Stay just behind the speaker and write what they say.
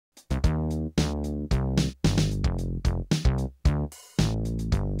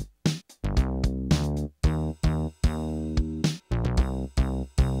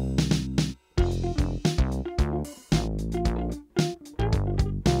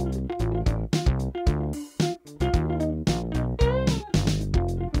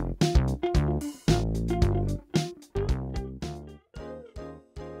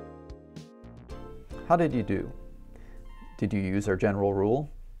How did you do? Did you use our general rule?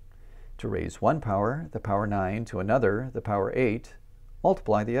 To raise one power, the power 9, to another, the power 8,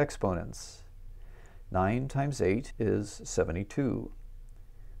 multiply the exponents. 9 times 8 is 72.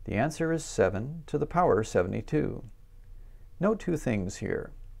 The answer is 7 to the power 72. Note two things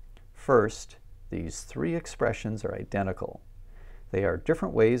here. First, these three expressions are identical. They are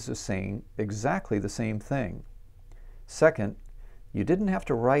different ways of saying exactly the same thing. Second, you didn't have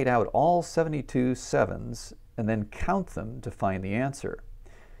to write out all 72 sevens and then count them to find the answer.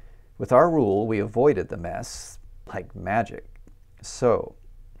 With our rule, we avoided the mess like magic. So,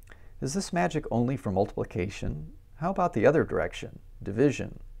 is this magic only for multiplication? How about the other direction,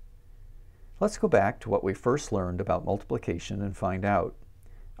 division? Let's go back to what we first learned about multiplication and find out.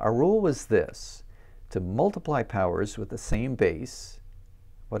 Our rule was this: to multiply powers with the same base,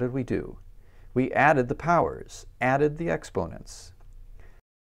 what did we do? We added the powers, added the exponents.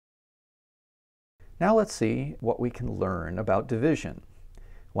 Now let's see what we can learn about division.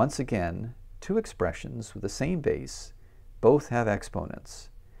 Once again, two expressions with the same base both have exponents.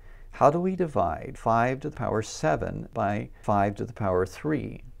 How do we divide 5 to the power 7 by 5 to the power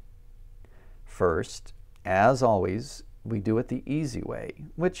 3? First, as always, we do it the easy way,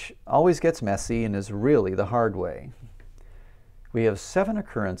 which always gets messy and is really the hard way. We have 7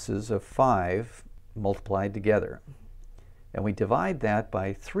 occurrences of 5 multiplied together, and we divide that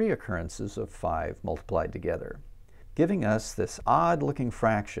by 3 occurrences of 5 multiplied together, giving us this odd-looking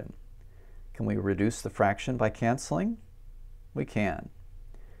fraction. Can we reduce the fraction by canceling? We can.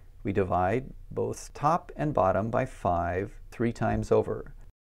 We divide both top and bottom by 5 3 times over,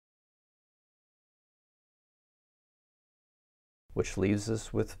 which leaves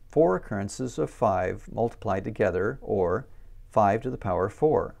us with 4 occurrences of 5 multiplied together, or 5 to the power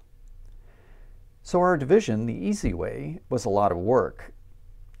 4. So our division, the easy way, was a lot of work.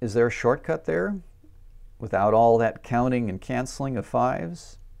 Is there a shortcut there? Without all that counting and canceling of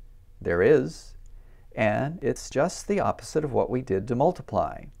 5s? There is, and it's just the opposite of what we did to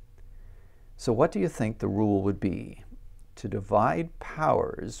multiply. So what do you think the rule would be? To divide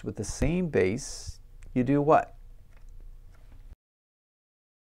powers with the same base, you do what?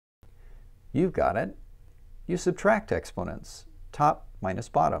 You've got it. You subtract exponents, top minus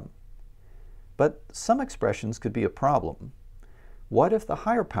bottom. But some expressions could be a problem. What if the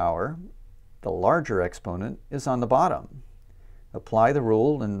higher power, the larger exponent, is on the bottom? Apply the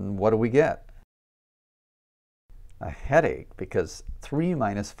rule and what do we get? A headache, because 3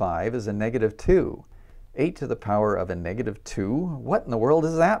 minus 5 is a negative 2. 8 to the power of a negative 2? What in the world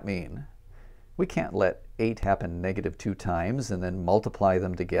does that mean? We can't let 8 happen negative 2 times and then multiply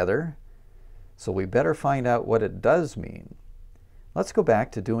them together. So we better find out what it does mean. Let's go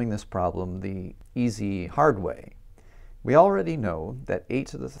back to doing this problem the easy, hard way. We already know that 8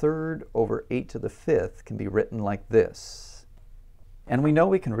 to the third over 8 to the fifth can be written like this. And we know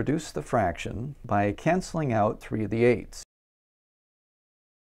we can reduce the fraction by canceling out 3 of the 8s.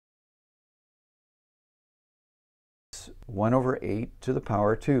 1 over 8 to the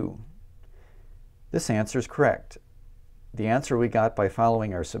power 2. This answer is correct. The answer we got by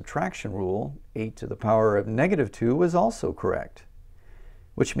following our subtraction rule, 8 to the power of negative 2, was also correct,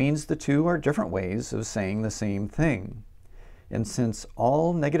 which means the two are different ways of saying the same thing. And since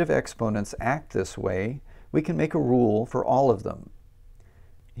all negative exponents act this way, we can make a rule for all of them.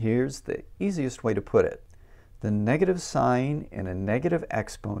 Here's the easiest way to put it. The negative sign in a negative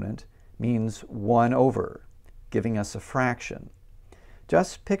exponent means 1 over, giving us a fraction.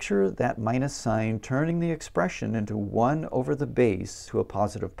 Just picture that minus sign turning the expression into 1 over the base to a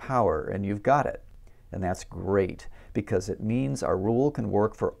positive power, and you've got it. And that's great, because it means our rule can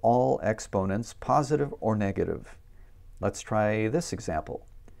work for all exponents, positive or negative. Let's try this example.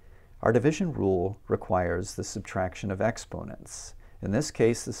 Our division rule requires the subtraction of exponents. In this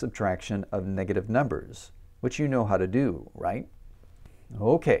case, the subtraction of negative numbers, which you know how to do, right?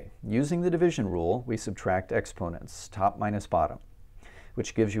 Okay, using the division rule, we subtract exponents, top minus bottom,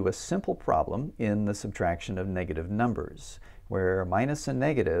 which gives you a simple problem in the subtraction of negative numbers, where minus a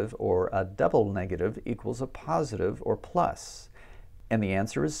negative or a double negative equals a positive or plus. And the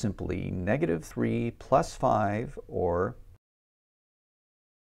answer is simply negative 3 plus 5, or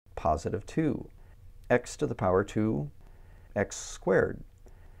positive 2. X to the power 2, x squared.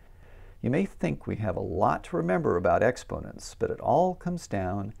 You may think we have a lot to remember about exponents, but it all comes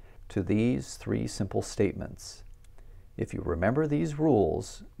down to these 3 simple statements. If you remember these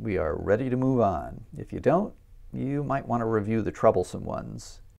rules, we are ready to move on. If you don't, you might want to review the troublesome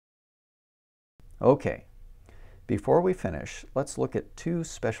ones. Okay, before we finish, let's look at 2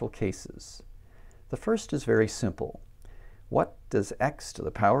 special cases. The first is very simple. What does x to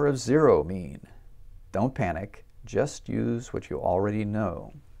the power of 0 mean? Don't panic, just use what you already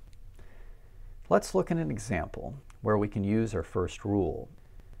know. Let's look at an example where we can use our first rule,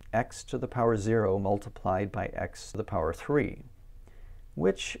 x to the power 0 multiplied by x to the power 3,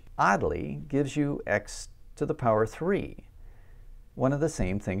 which oddly gives you x to the power 3, one of the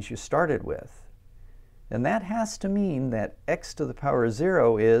same things you started with. And that has to mean that x to the power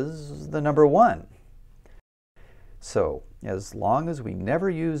 0 is the number 1. So, as long as we never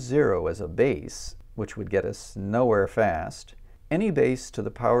use 0 as a base, which would get us nowhere fast, any base to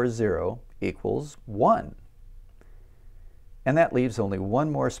the power 0 equals 1. And that leaves only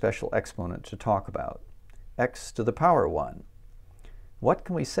one more special exponent to talk about, x to the power 1. What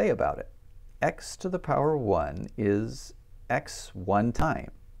can we say about it? X to the power 1 is x 1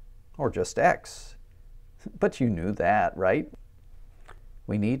 time, or just x. But you knew that, right?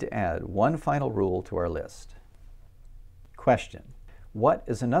 We need to add one final rule to our list. Question: what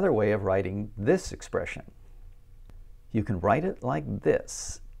is another way of writing this expression? You can write it like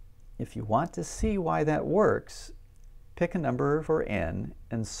this. If you want to see why that works, pick a number for n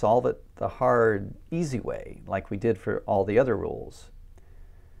and solve it the hard, easy way, like we did for all the other rules.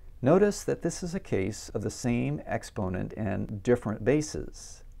 Notice that this is a case of the same exponent and different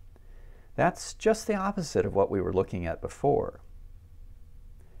bases. That's just the opposite of what we were looking at before.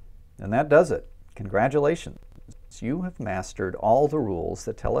 And that does it. Congratulations. You have mastered all the rules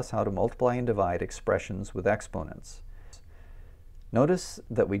that tell us how to multiply and divide expressions with exponents. Notice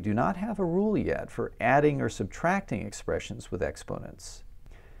that we do not have a rule yet for adding or subtracting expressions with exponents.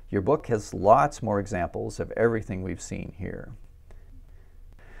 Your book has lots more examples of everything we've seen here.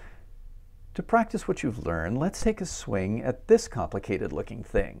 To practice what you've learned, let's take a swing at this complicated looking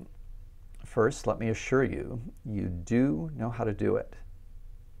thing. First, let me assure you, you do know how to do it.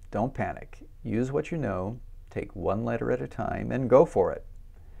 Don't panic. Use what you know, take one letter at a time, and go for it.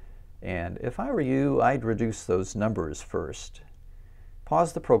 And if I were you, I'd reduce those numbers first.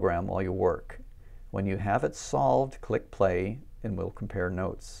 Pause the program while you work. When you have it solved, click play, and we'll compare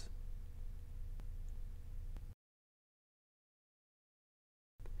notes.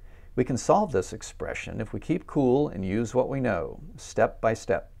 We can solve this expression if we keep cool and use what we know, step by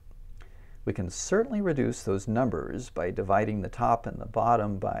step. We can certainly reduce those numbers by dividing the top and the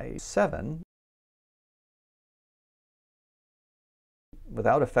bottom by 7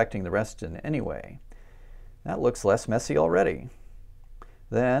 without affecting the rest in any way. That looks less messy already.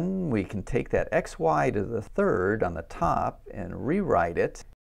 Then we can take that xy to the third on the top and rewrite it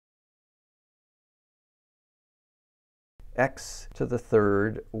x to the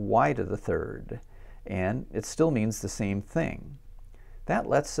third, y to the third, and it still means the same thing. That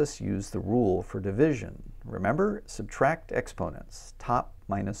lets us use the rule for division. Remember, subtract exponents, top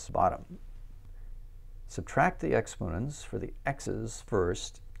minus bottom. Subtract the exponents for the x's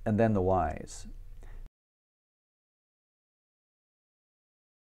first, and then the y's.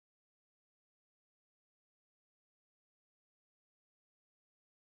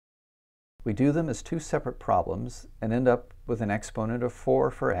 We do them as two separate problems and end up with an exponent of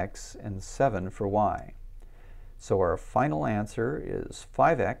 4 for x and 7 for y. So our final answer is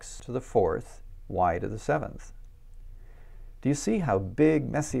 5x to the 4th, y to the 7th. Do you see how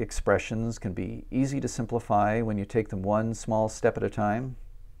big, messy expressions can be easy to simplify when you take them one small step at a time?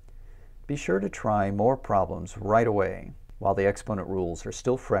 Be sure to try more problems right away while the exponent rules are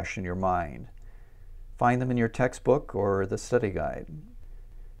still fresh in your mind. Find them in your textbook or the study guide.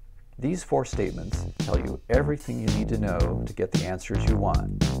 These 4 statements tell you everything you need to know to get the answers you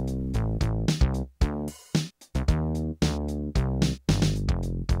want.